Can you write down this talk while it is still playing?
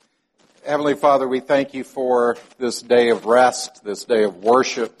Heavenly Father, we thank you for this day of rest, this day of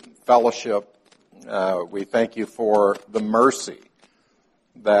worship, fellowship. We thank you for the mercy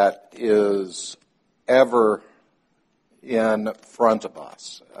that is ever in front of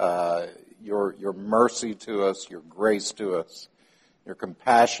us. Your mercy to us, your grace to us, your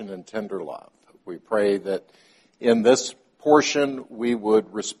compassion and tender love. We pray that in this portion we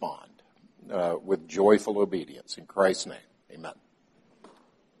would respond with joyful obedience. In Christ's name, amen.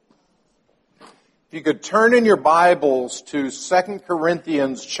 If you could turn in your Bibles to 2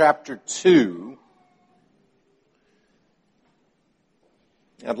 Corinthians chapter 2.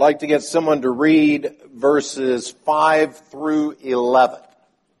 I'd like to get someone to read verses 5 through 11.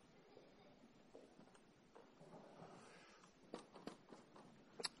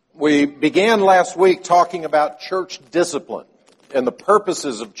 We began last week talking about church discipline and the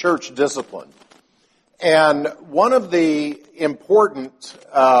purposes of church discipline. And one of the important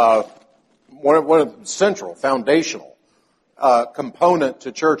one of the central, foundational component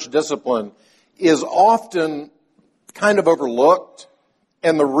to church discipline is often kind of overlooked.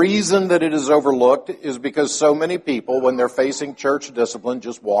 And the reason that it is overlooked is because so many people, when they're facing church discipline,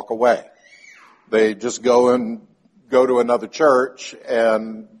 just walk away. They just go to another church,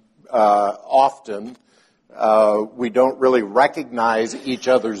 and often we don't really recognize each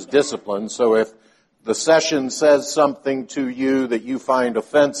other's discipline. So if the session says something to you that you find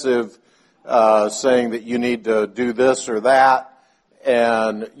offensive, saying that you need to do this or that,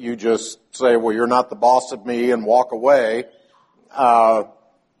 and you just say, well, you're not the boss of me, and walk away,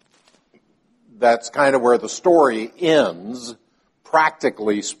 that's kind of where the story ends,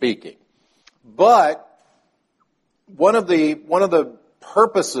 practically speaking. But one of the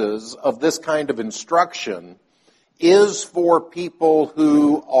purposes of this kind of instruction is for people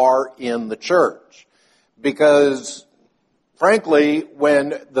who are in the church. Because frankly,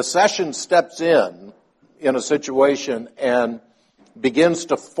 when the session steps in a situation and begins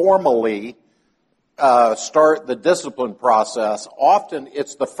to formally start the discipline process, often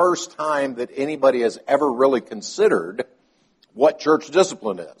it's the first time that anybody has ever really considered what church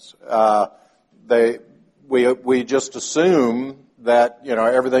discipline is. We just assume that,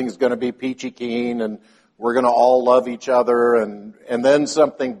 everything's going to be peachy keen and we're going to all love each other, and then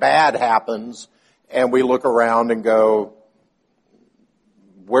something bad happens and we look around and go,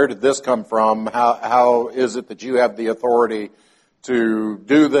 where did this come from? How is it that you have the authority to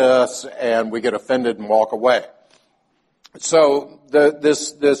do this? And we get offended and walk away. So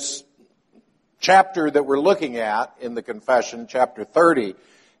this chapter that we're looking at in the confession, chapter 30,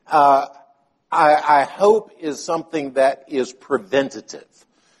 I hope is something that is preventative.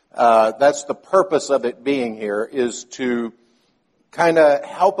 That's the purpose of it being here, is to kind of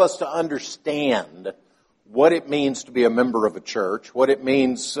help us to understand what it means to be a member of a church, what it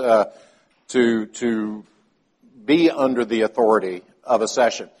means to be under the authority of a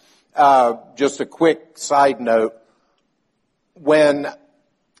session. Just a quick side note. When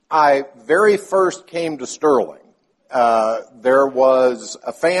I very first came to Sterling, there was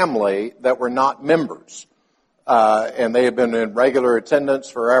a family that were not members. And they had been in regular attendance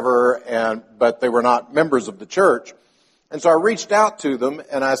forever, but they were not members of the church. And so I reached out to them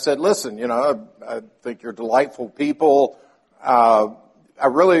and I said, listen, I think you're delightful people. I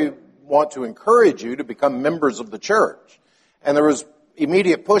really want to encourage you to become members of the church. And there was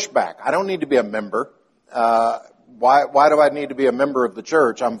immediate pushback. I don't need to be a member. Why do I need to be a member of the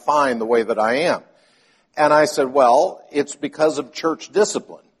church? I'm fine the way that I am. And I said, well, it's because of church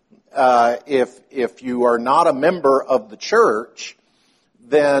discipline. If you are not a member of the church,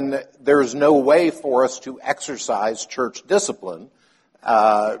 then there's no way for us to exercise church discipline.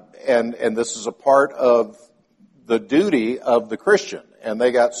 And this is a part of the duty of the Christian. And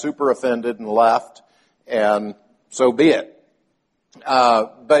they got super offended and left, and so be it.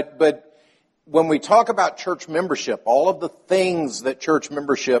 But when we talk about church membership, all of the things that church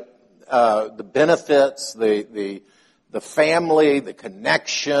membership, the benefits, the family, the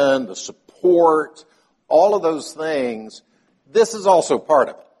connection, the support, all of those things, this is also part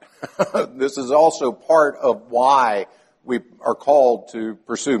of it. This is also part of why we are called to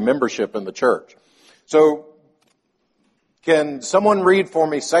pursue membership in the church. So, can someone read for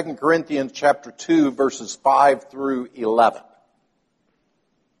me 2 Corinthians chapter 2, verses 5 through 11?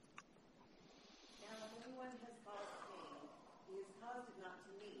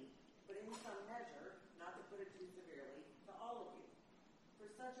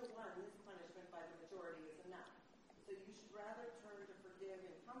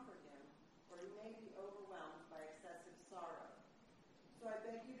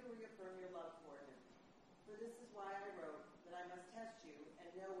 For this is why I wrote that I must test you and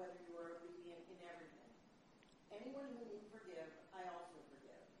know whether you are of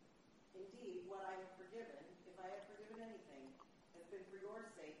what I have forgiven, if I have forgiven anything, has been for your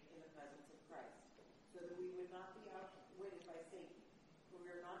sake in the presence of Christ, so that we would not be outwitted by Satan, for we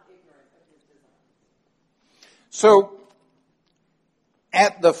are not ignorant of his designs. So,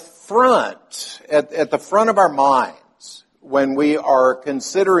 at the front of our minds, when we are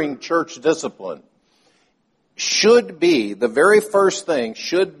considering church discipline, should be, the very first thing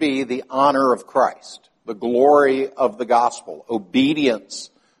should be the honor of Christ, the glory of the gospel, obedience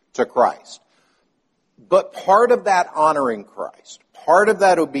to Christ. But part of that honoring Christ, part of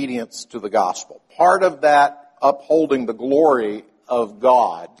that obedience to the gospel, part of that upholding the glory of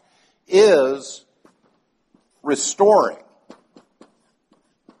God is restoring.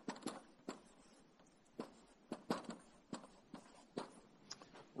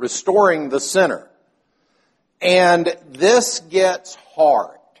 Restoring the sinner. And this gets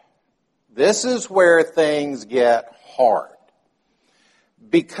hard. This is where things get hard.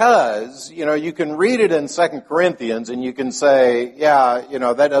 Because, you can read it in 2 Corinthians and you can say, yeah,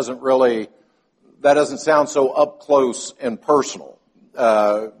 that doesn't sound so up close and personal,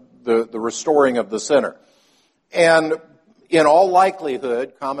 the restoring of the sinner. And in all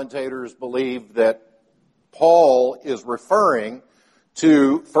likelihood, commentators believe that Paul is referring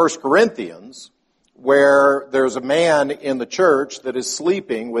to 1 Corinthians, where there's a man in the church that is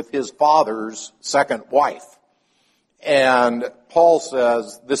sleeping with his father's second wife. And Paul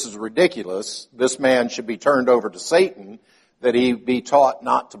says, this is ridiculous. This man should be turned over to Satan, that he be taught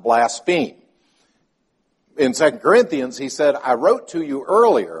not to blaspheme. In 2 Corinthians, he said, I wrote to you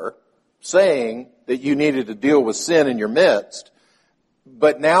earlier saying that you needed to deal with sin in your midst,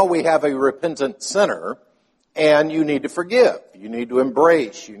 but now we have a repentant sinner, and you need to forgive. You need to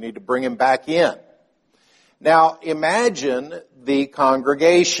embrace. You need to bring him back in. Now, imagine the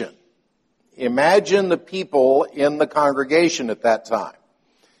congregation. Imagine the people in the congregation at that time.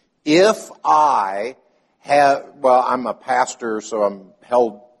 If I I'm a pastor, so I'm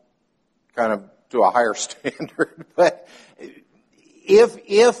held kind of to a higher standard, but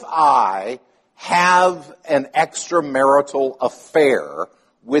if I have an extramarital affair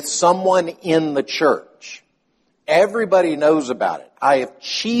with someone in the church, everybody knows about it. I have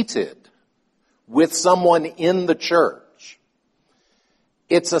cheated with someone in the church.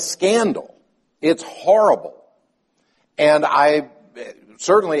 It's a scandal. It's horrible. And I,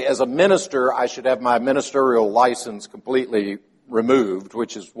 certainly as a minister, I should have my ministerial license completely removed,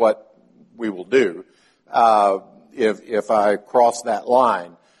 which is what we will do if I cross that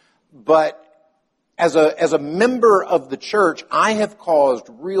line. But as a member of the church, I have caused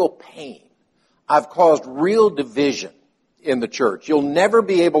real pain. I've caused real division in the church. You'll never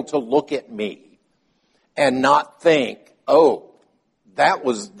be able to look at me and not think, oh,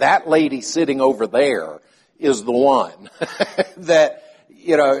 that lady sitting over there is the one that,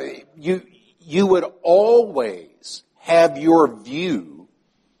 you would always have your view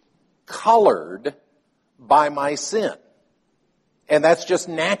colored by my sin. And that's just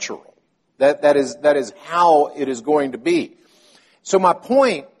natural. That is how it is going to be. So my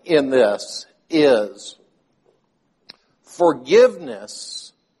point in this is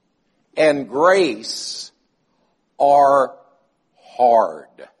forgiveness and grace are hard.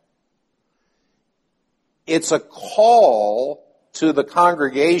 It's a call to the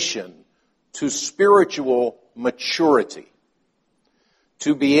congregation to spiritual maturity.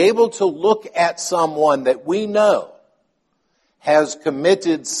 To be able to look at someone that we know has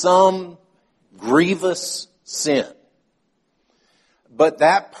committed some grievous sin. But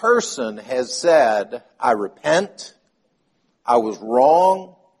that person has said, I repent, I was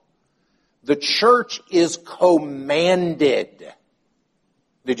wrong. The church is commanded.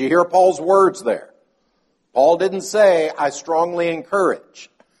 Did you hear Paul's words there? Paul didn't say, I strongly encourage.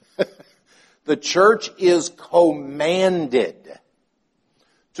 The church is commanded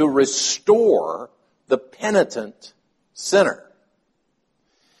to restore the penitent sinner.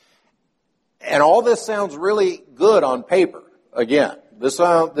 And all this sounds really good on paper. Again, this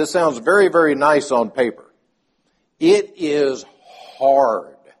sounds very, very nice on paper. It is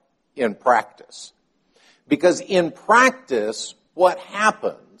hard in practice. Because in practice, what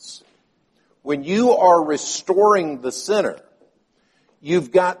happens when you are restoring the sinner,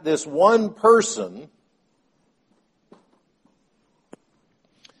 you've got this one person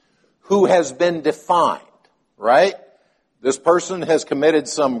who has been defined, right? This person has committed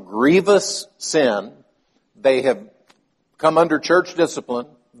some grievous sin. They have come under church discipline.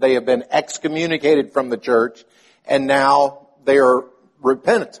 They have been excommunicated from the church. And now they are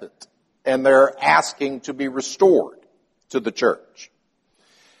repentant. And they're asking to be restored to the church.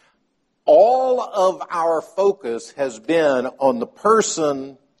 All of our focus has been on the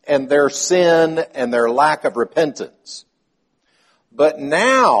person and their sin and their lack of repentance. But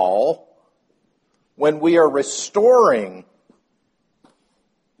now, when we are restoring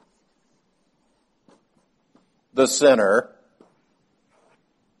the sinner,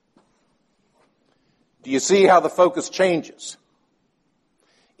 do you see how the focus changes?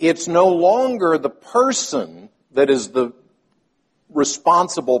 It's no longer the person that is the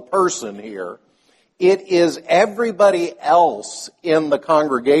responsible person here. It is everybody else in the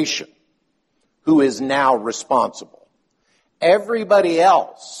congregation who is now responsible. Everybody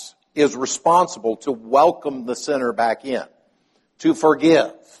else is responsible to welcome the sinner back in, to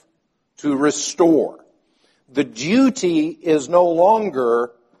forgive, to restore. The duty is no longer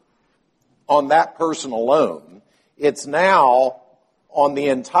on that person alone. It's now on the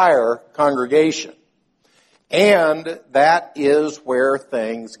entire congregation. And that is where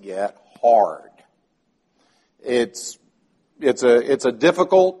things get hard. It's a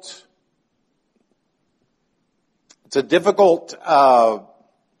difficult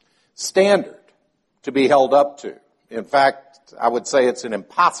standard to be held up to. In fact, I would say it's an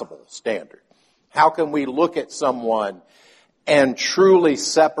impossible standard. How can we look at someone and truly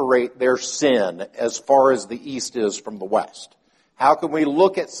separate their sin as far as the east is from the west? How can we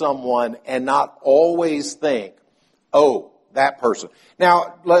look at someone and not always think, oh, that person?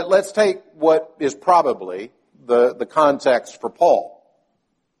 Now, let's take what is probably the context for Paul.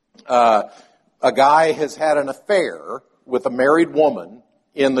 A guy has had an affair with a married woman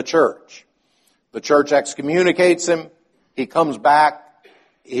in the church. The church excommunicates him. He comes back.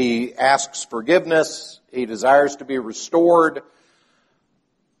 He asks forgiveness. He desires to be restored.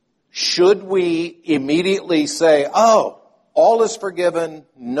 Should we immediately say, oh, all is forgiven,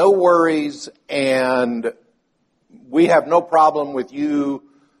 no worries, and we have no problem with you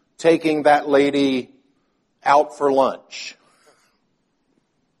taking that lady out for lunch?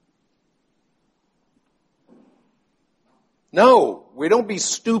 No, we don't be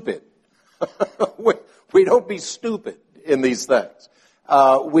stupid. We don't be stupid in these things.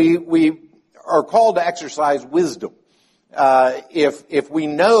 We are called to exercise wisdom. If we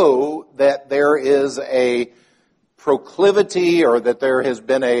know that there is a proclivity or that there has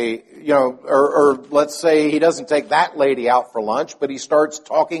been or let's say he doesn't take that lady out for lunch, but he starts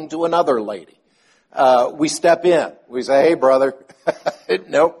talking to another lady. We step in. We say, hey, brother,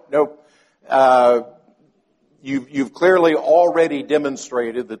 nope. You've clearly already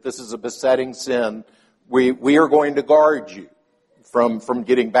demonstrated that this is a besetting sin. We are going to guard you from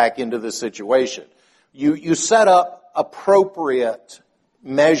getting back into this situation. You set up appropriate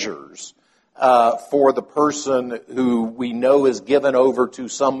measures for the person who we know is given over to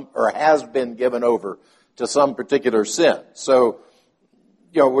some, or has been given over to some particular sin. So,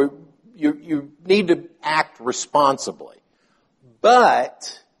 you need to act responsibly.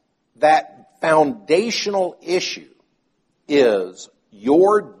 But that foundational issue is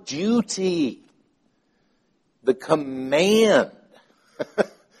your duty, the command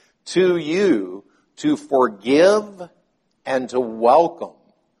to you to forgive and to welcome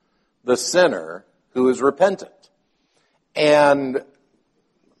the sinner who is repentant. And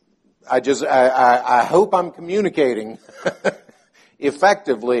I hope I'm communicating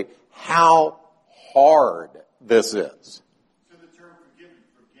effectively how hard this is. So the term forgive and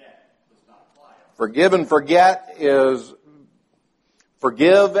forget does not apply. Forgive and forget is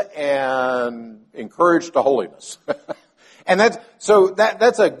forgive and encourage to holiness. And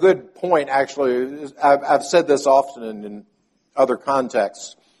that's a good point, actually. I've said this often in other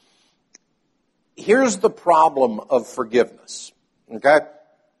contexts. Here's the problem of forgiveness, okay?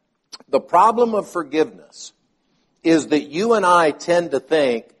 The problem of forgiveness is that you and I tend to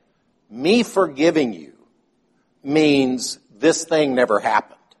think me forgiving you means this thing never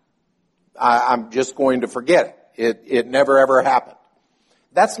happened. I'm just going to forget it. It never ever happened.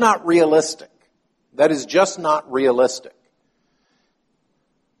 That's not realistic. That is just not realistic.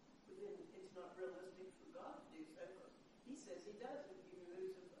 It's not realistic for God to do so. He says he does if he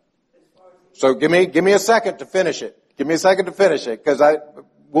removes it as far as he So give me a second to finish it. Give me a second to finish it, because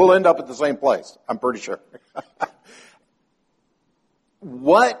we'll end up at the same place, I'm pretty sure.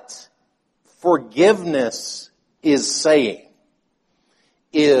 What forgiveness is saying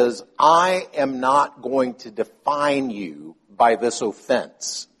is, I am not going to define you by this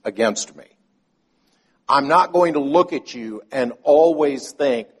offense against me. I'm not going to look at you and always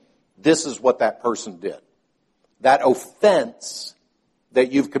think, this is what that person did. That offense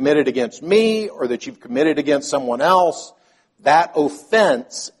that you've committed against me or that you've committed against someone else, that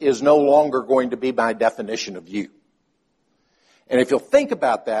offense is no longer going to be my definition of you. And if you'll think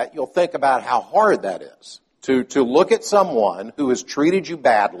about that, you'll think about how hard that is. To look at someone who has treated you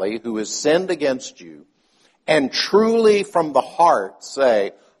badly, who has sinned against you, and truly from the heart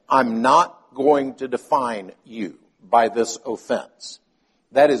say, I'm not going to define you by this offense.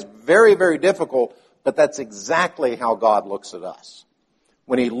 That is very, very difficult, but that's exactly how God looks at us.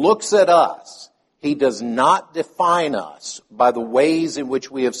 When He looks at us, He does not define us by the ways in which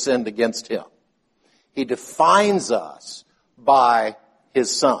we have sinned against Him. He defines us by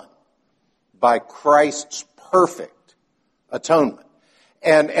His Son, by Christ's perfect atonement.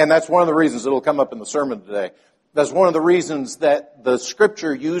 And that's one of the reasons, it'll come up in the sermon today, that's one of the reasons that the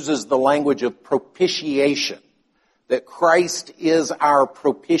Scripture uses the language of propitiation, that Christ is our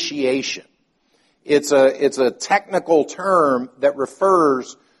propitiation. It's a technical term that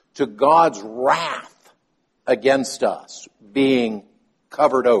refers to God's wrath against us being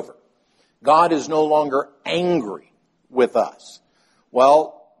covered over. God is no longer angry with us.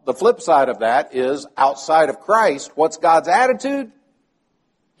 Well, the flip side of that is, outside of Christ, what's God's attitude?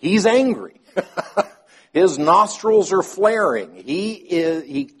 He's angry. His nostrils are flaring.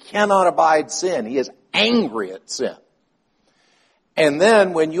 He cannot abide sin. He is angry at sin. And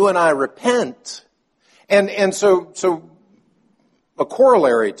then when you and I repent, and so a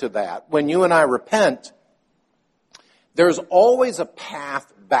corollary to that, when you and I repent, there's always a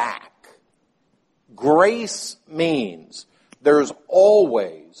path back. Grace means there's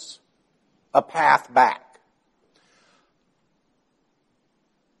always a path back.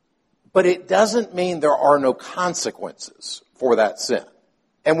 But it doesn't mean there are no consequences for that sin.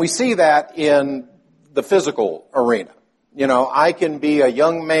 And we see that in the physical arena. You know, I can be a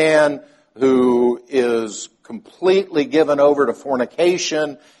young man who is completely given over to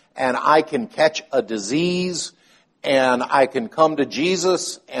fornication, and I can catch a disease, and I can come to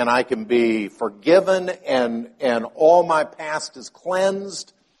Jesus, and I can be forgiven, and all my past is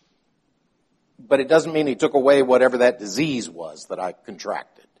cleansed. But it doesn't mean He took away whatever that disease was that I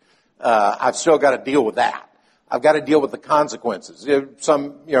contracted. I've still got to deal with that. I've got to deal with the consequences.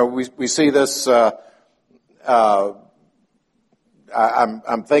 We see this.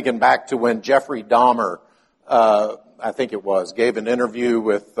 I'm thinking back to when Jeffrey Dahmer, I think it was, gave an interview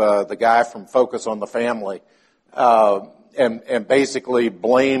with the guy from Focus on the Family, and basically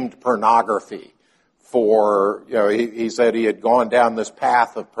blamed pornography for, he said he had gone down this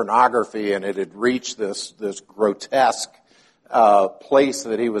path of pornography and it had reached this grotesque place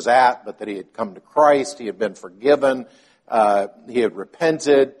that he was at, but that he had come to Christ, he had been forgiven, he had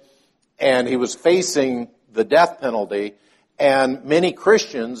repented, and he was facing the death penalty. And many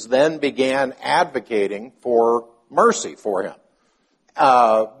Christians then began advocating for mercy for him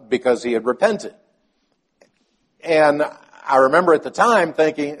because he had repented. And I remember at the time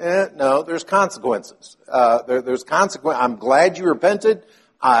thinking, no, there's consequences. There's consequence. I'm glad you repented.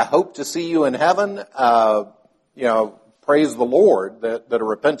 I hope to see you in heaven. Praise the Lord that a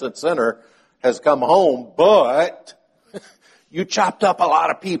repentant sinner has come home, but you chopped up a lot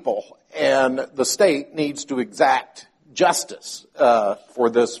of people, and the state needs to exact justice for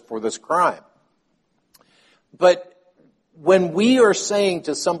this crime. But when we are saying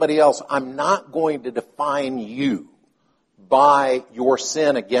to somebody else, I'm not going to define you by your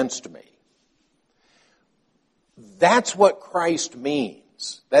sin against me, that's what Christ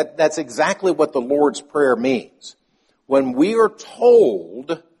means. That's exactly what the Lord's Prayer means. When we are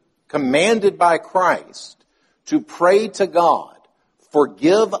told, commanded by Christ, to pray to God,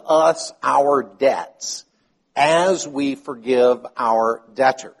 forgive us our debts as we forgive our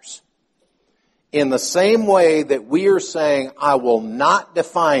debtors. In the same way that we are saying, I will not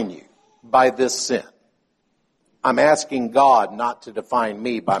define you by this sin, I'm asking God not to define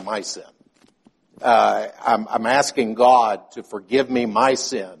me by my sin. I'm asking God to forgive me my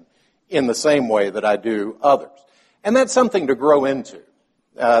sin in the same way that I do others. And that's something to grow into.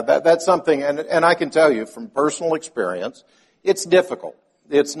 That's something, and I can tell you from personal experience, it's difficult.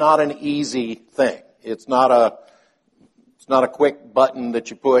 It's not an easy thing. It's not a quick button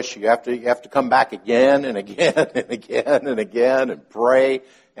that you push. You have to come back again and again and again and again and pray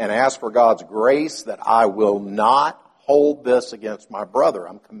and ask for God's grace that I will not hold this against my brother.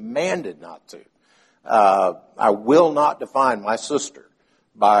 I'm commanded not to. I will not define my sister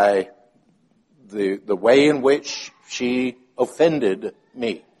by the way in which she offended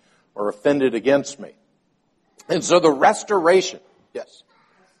me or offended against me. And so the restoration, yes.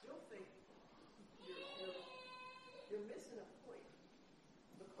 I still think you're missing a point,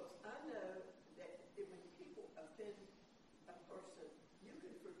 because I know that when people offend a person, you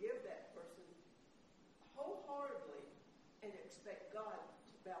can forgive that person wholeheartedly and expect God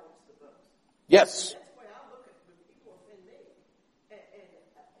to balance the books. Yes. And that's the way I look at when people offend me. And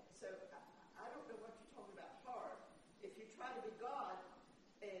so I don't know what you're talking about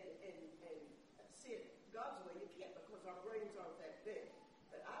God's way, you can't because our brains aren't that big.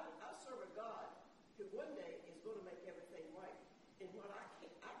 But I serve a God who one day is going to make everything right. And what I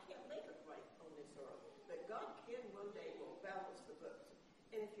can't make it right on this earth. But God can one day will balance the books.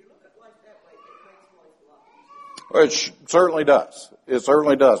 And if you look at life that way, it makes life a lot easier. It certainly does. It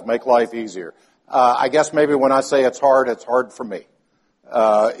certainly does make life easier. I guess maybe when I say it's hard for me.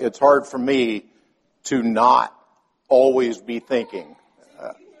 It's hard for me to not always be thinking.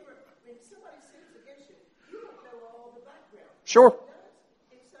 When somebody sins against you, you don't know all the background. Sure.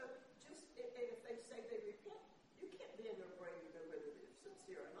 And so, and if they say they repent, you can't be in their brain to know whether they're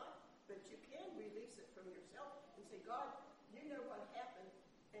sincere or not. But you can release it from yourself and say, God, you know what happened,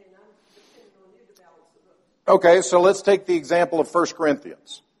 and I'm depending on you to balance the books. Okay, so let's take the example of 1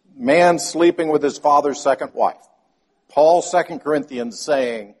 Corinthians. Man sleeping with his father's second wife. Paul, 2 Corinthians,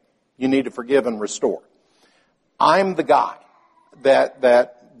 saying you need to forgive and restore. I'm the guy that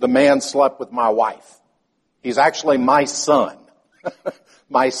the man slept with my wife. He's actually my son.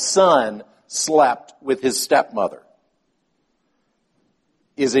 My son slept with his stepmother.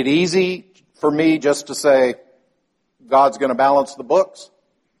 Is it easy for me just to say, God's going to balance the books?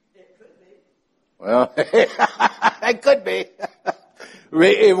 It could be. Well, it could be.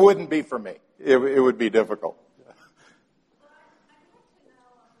 It wouldn't be for me. It would be difficult.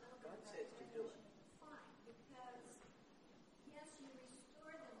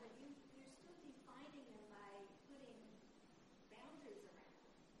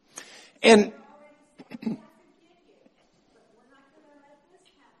 And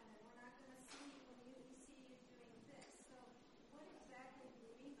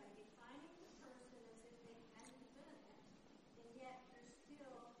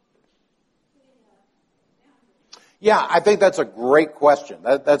yeah, I think that's a great question.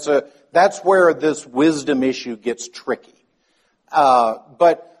 That's where this wisdom issue gets tricky.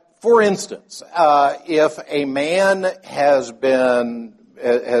 But for instance, if a man has been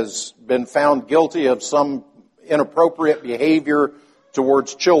found guilty of some inappropriate behavior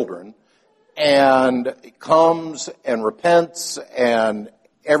towards children and comes and repents and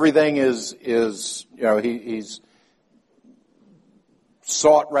everything is he's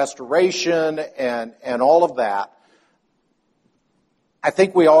sought restoration and all of that, I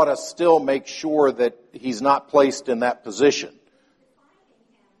think we ought to still make sure that he's not placed in that position.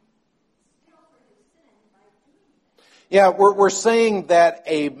 Yeah, we're saying that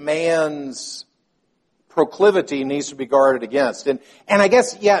a man's proclivity needs to be guarded against. And I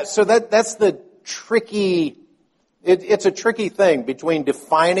guess, yeah, so that's the tricky, it's a tricky thing between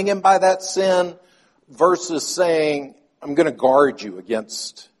defining him by that sin versus saying, I'm going to guard you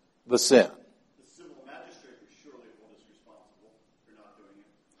against the sin. The civil magistrate would surely hold us responsible for not doing it.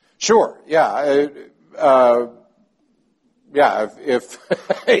 Sure, yeah. Yeah,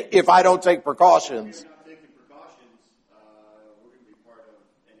 if I don't take precautions.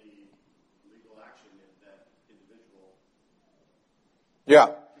 Yeah.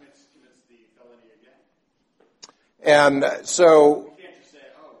 Commits the felony again. And so... We can't just say,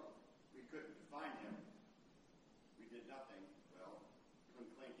 oh, we couldn't find him. We did nothing. Well,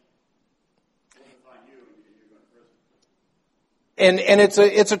 couldn't clean you. We'll find you and you're going to prison. And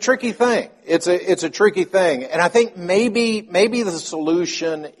it's a tricky thing. It's a tricky thing. And I think maybe the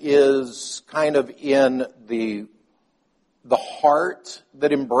solution is kind of in the heart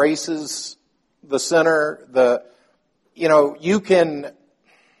that embraces the sinner.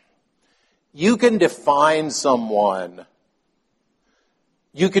 You can define someone,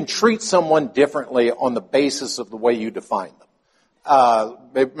 you can treat someone differently on the basis of the way you define them.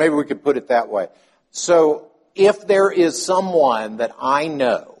 Maybe we could put it that way. So if there is someone that I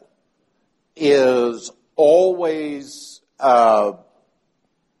know is always,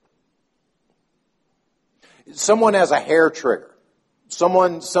 someone has a hair trigger.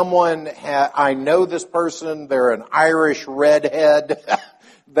 I know this person, they're an Irish redhead.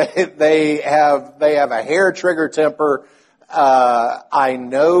 They have a hair trigger temper. I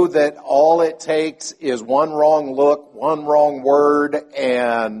know that all it takes is one wrong look, one wrong word,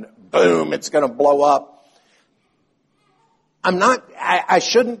 and boom, it's going to blow up. I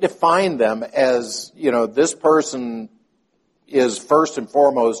shouldn't define them as, this person is first and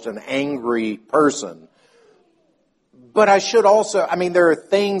foremost an angry person. But I should also, there are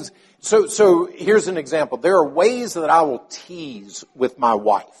things, so here's an example. There are ways that I will tease with my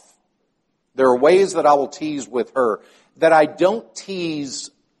wife. There are ways that I will tease with her that I don't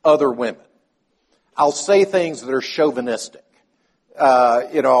tease other women. I'll say things that are chauvinistic.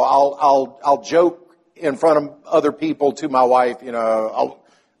 I'll joke in front of other people to my wife, a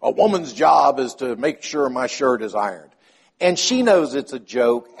woman's job is to make sure my shirt is ironed. And she knows it's a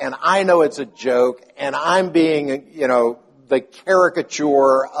joke, and I know it's a joke, and I'm being, the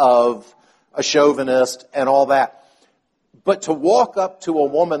caricature of a chauvinist and all that. But to walk up to a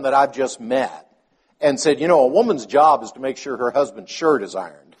woman that I've just met and said, a woman's job is to make sure her husband's shirt is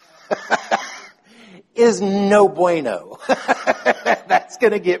ironed, is no bueno. That's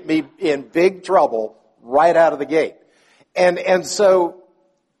going to get me in big trouble right out of the gate. And so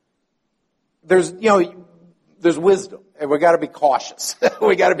there's wisdom, and we got to be cautious.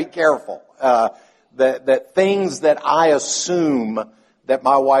 We got to be careful that things that I assume that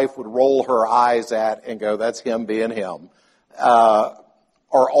my wife would roll her eyes at and go, "That's him being him," are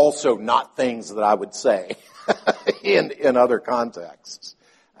also not things that I would say in other contexts.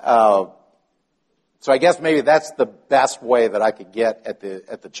 So I guess maybe that's the best way that I could get at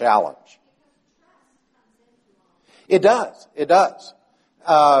the challenge. It does. It does.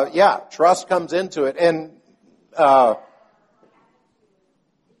 Trust comes into it, and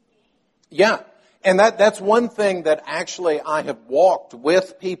and that's one thing that actually I have walked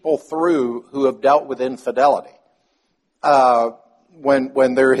with people through who have dealt with infidelity.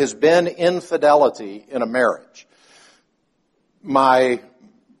 When there has been infidelity in a marriage, my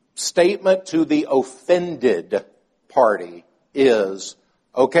statement to the offended party is,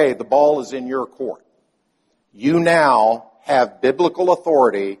 okay, the ball is in your court. You now have biblical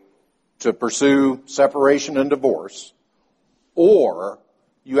authority to pursue separation and divorce, or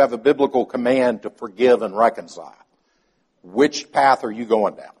you have a biblical command to forgive and reconcile. Which path are you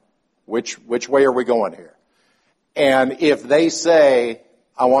going down? Which way are we going here? And if they say,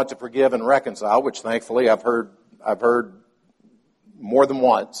 I want to forgive and reconcile, which thankfully I've heard more than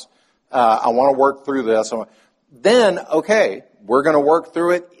once, I want to work through this, then, okay, we're going to work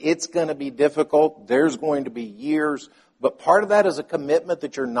through it. It's going to be difficult. There's going to be years. But part of that is a commitment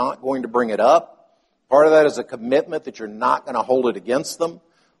that you're not going to bring it up. Part of that is a commitment that you're not going to hold it against them.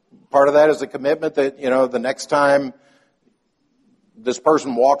 Part of that is a commitment that, the next time this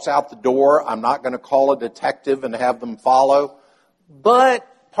person walks out the door, I'm not going to call a detective and have them follow.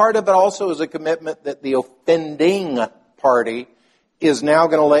 But part of it also is a commitment that the offending party is now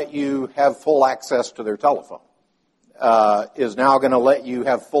going to let you have full access to their telephone. Is now going to let you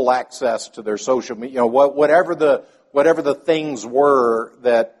have full access to their social media, whatever the things were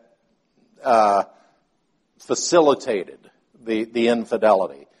that facilitated the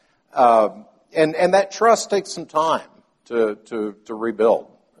infidelity, and that trust takes some time to rebuild.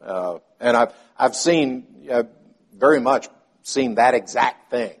 And I've seen very much seen that exact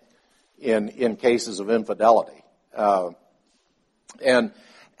thing in cases of infidelity, and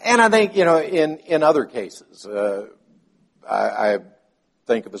I think in other cases. I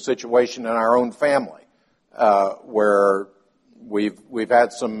think of a situation in our own family where we've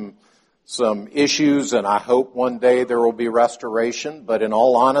had some issues, and I hope one day there will be restoration. But in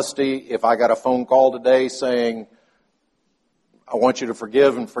all honesty, if I got a phone call today saying, "I want you to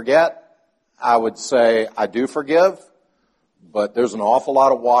forgive and forget," I would say, "I do forgive, but there's an awful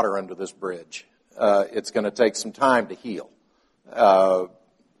lot of water under this bridge. It's going to take some time to heal."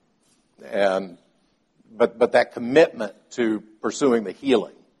 But that commitment to pursuing the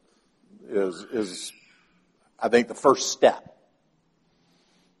healing is I think, the first step.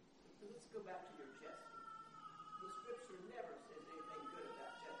 Let's go back to your jesting. The scripture never says anything good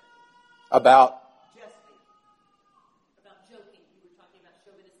about jesting. About joking. You were talking about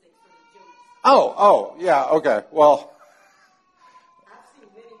chauvinistic sort of jokes. Oh, yeah, okay. Well, I've seen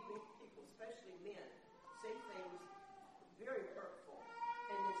many people, especially men, say things very hurtful,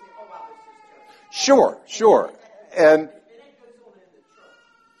 and they say, "Oh, I was just joking." sure. And that goes on in the church.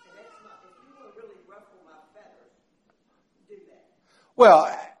 And that's not, if you want to really ruffle my feathers, do that.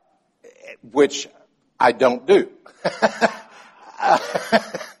 well, which I don't do.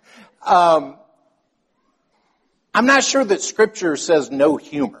 I'm not sure that Scripture says no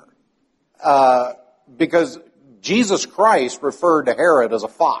humor, because Jesus Christ referred to Herod as a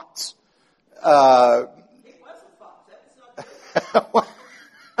fox. It was a fox. That was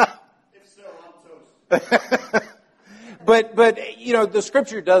not If so, I'm toast. But the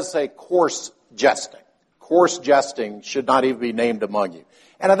Scripture does say coarse jesting. Coarse jesting should not even be named among you.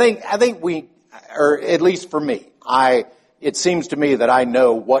 And I think we, or at least for me, it seems to me that I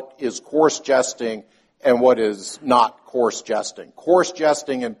know what is coarse jesting and what is not coarse jesting. Coarse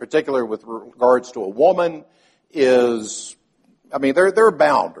jesting, in particular with regards to a woman, is, there are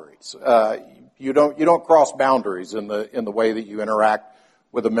boundaries. You don't cross boundaries in the way that you interact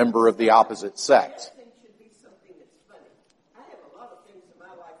with a member of the opposite sex. That thing should be something that's funny. I have a lot of things in my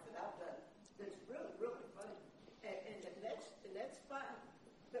life that I've done that's really, really funny. And that's fine.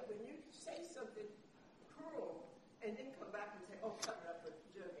 But when you say something cruel and then come back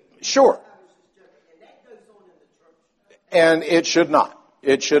Sure. I was just joking. And that goes on in the church. And it should not.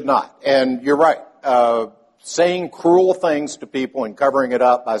 It should not. And you're right. Saying cruel things to people and covering it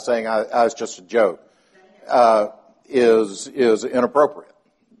up by saying I was just a joke is inappropriate.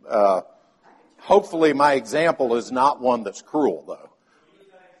 Hopefully my example is not one that's cruel, though.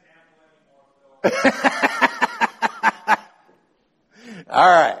 All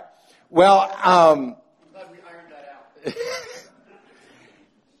right. Well, Glad we ironed that out.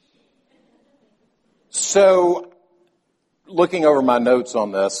 So, looking over my notes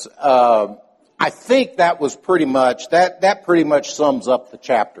on this, I think that was pretty much that pretty much sums up the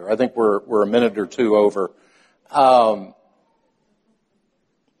chapter. I think we're a minute or two over.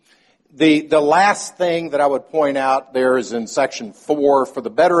 The last thing that I would point out there is in section 4. For the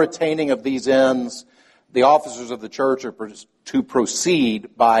better attaining of these ends, the officers of the church are to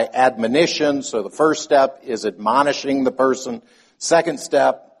proceed by admonition. So the first step is admonishing the person. Second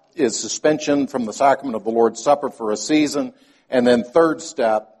step is suspension from the sacrament of the Lord's Supper for a season. And then third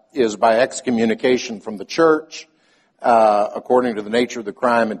step is by excommunication from the church, according to the nature of the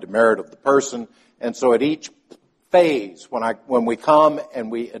crime and demerit of the person. And so at each phase, when we come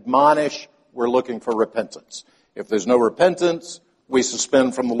and we admonish, we're looking for repentance. If there's no repentance, we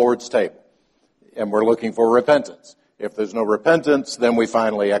suspend from the Lord's table. And we're looking for repentance. If there's no repentance, then we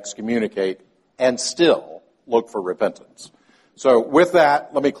finally excommunicate and still look for repentance. So with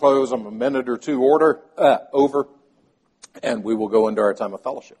that, let me close. I'm a minute or two over, and we will go into our time of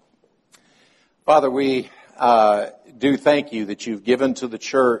fellowship. Father, we do thank you that you've given to the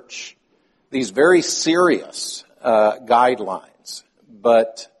church these very serious guidelines,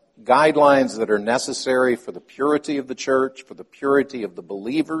 but guidelines that are necessary for the purity of the church, for the purity of the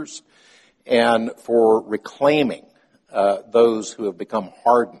believers, and for reclaiming those who have become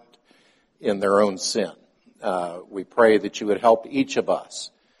hardened in their own sin. We pray that you would help each of us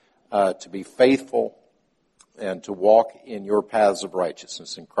to be faithful and to walk in your paths of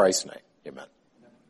righteousness. In Christ's name, amen.